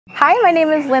Hi, my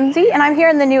name is Lindsey, and I'm here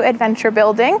in the new Adventure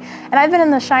Building, and I've been in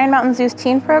the Cheyenne Mountain Zoo's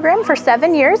teen program for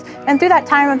 7 years, and through that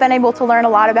time I've been able to learn a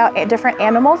lot about different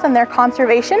animals and their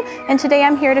conservation, and today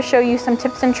I'm here to show you some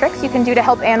tips and tricks you can do to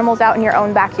help animals out in your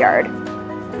own backyard.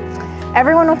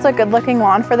 Everyone wants a good-looking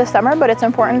lawn for the summer, but it's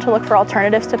important to look for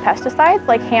alternatives to pesticides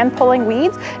like hand-pulling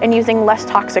weeds and using less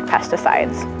toxic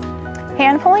pesticides.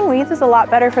 Hand-pulling weeds is a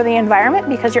lot better for the environment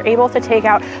because you're able to take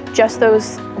out just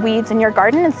those weeds in your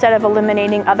garden instead of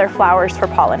eliminating other flowers for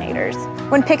pollinators.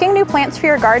 When picking new plants for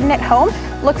your garden at home,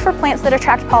 look for plants that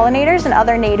attract pollinators and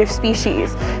other native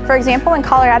species. For example, in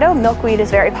Colorado, milkweed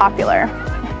is very popular.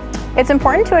 It's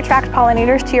important to attract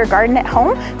pollinators to your garden at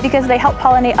home because they help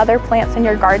pollinate other plants in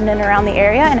your garden and around the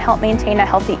area and help maintain a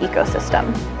healthy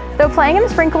ecosystem. Though playing in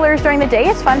sprinklers during the day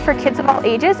is fun for kids of all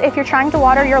ages, if you're trying to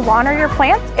water your lawn or your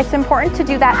plants, it's important to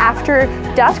do that after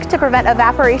dusk to prevent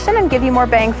evaporation and give you more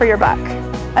bang for your buck.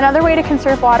 Another way to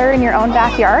conserve water in your own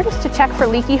backyard is to check for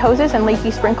leaky hoses and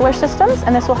leaky sprinkler systems,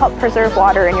 and this will help preserve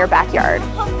water in your backyard.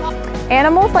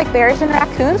 Animals like bears and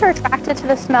raccoons are attracted to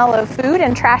the smell of food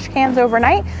and trash cans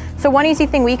overnight, so one easy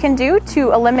thing we can do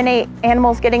to eliminate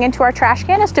animals getting into our trash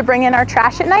can is to bring in our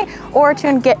trash at night or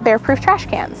to get bear-proof trash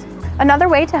cans. Another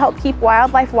way to help keep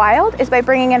wildlife wild is by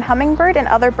bringing in hummingbird and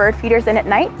other bird feeders in at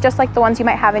night, just like the ones you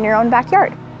might have in your own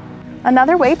backyard.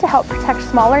 Another way to help protect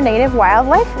smaller native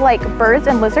wildlife like birds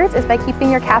and lizards is by keeping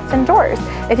your cats indoors.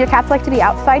 If your cats like to be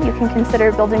outside, you can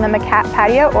consider building them a cat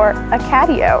patio or a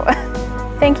catio.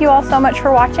 Thank you all so much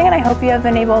for watching, and I hope you have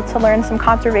been able to learn some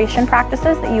conservation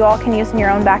practices that you all can use in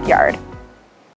your own backyard.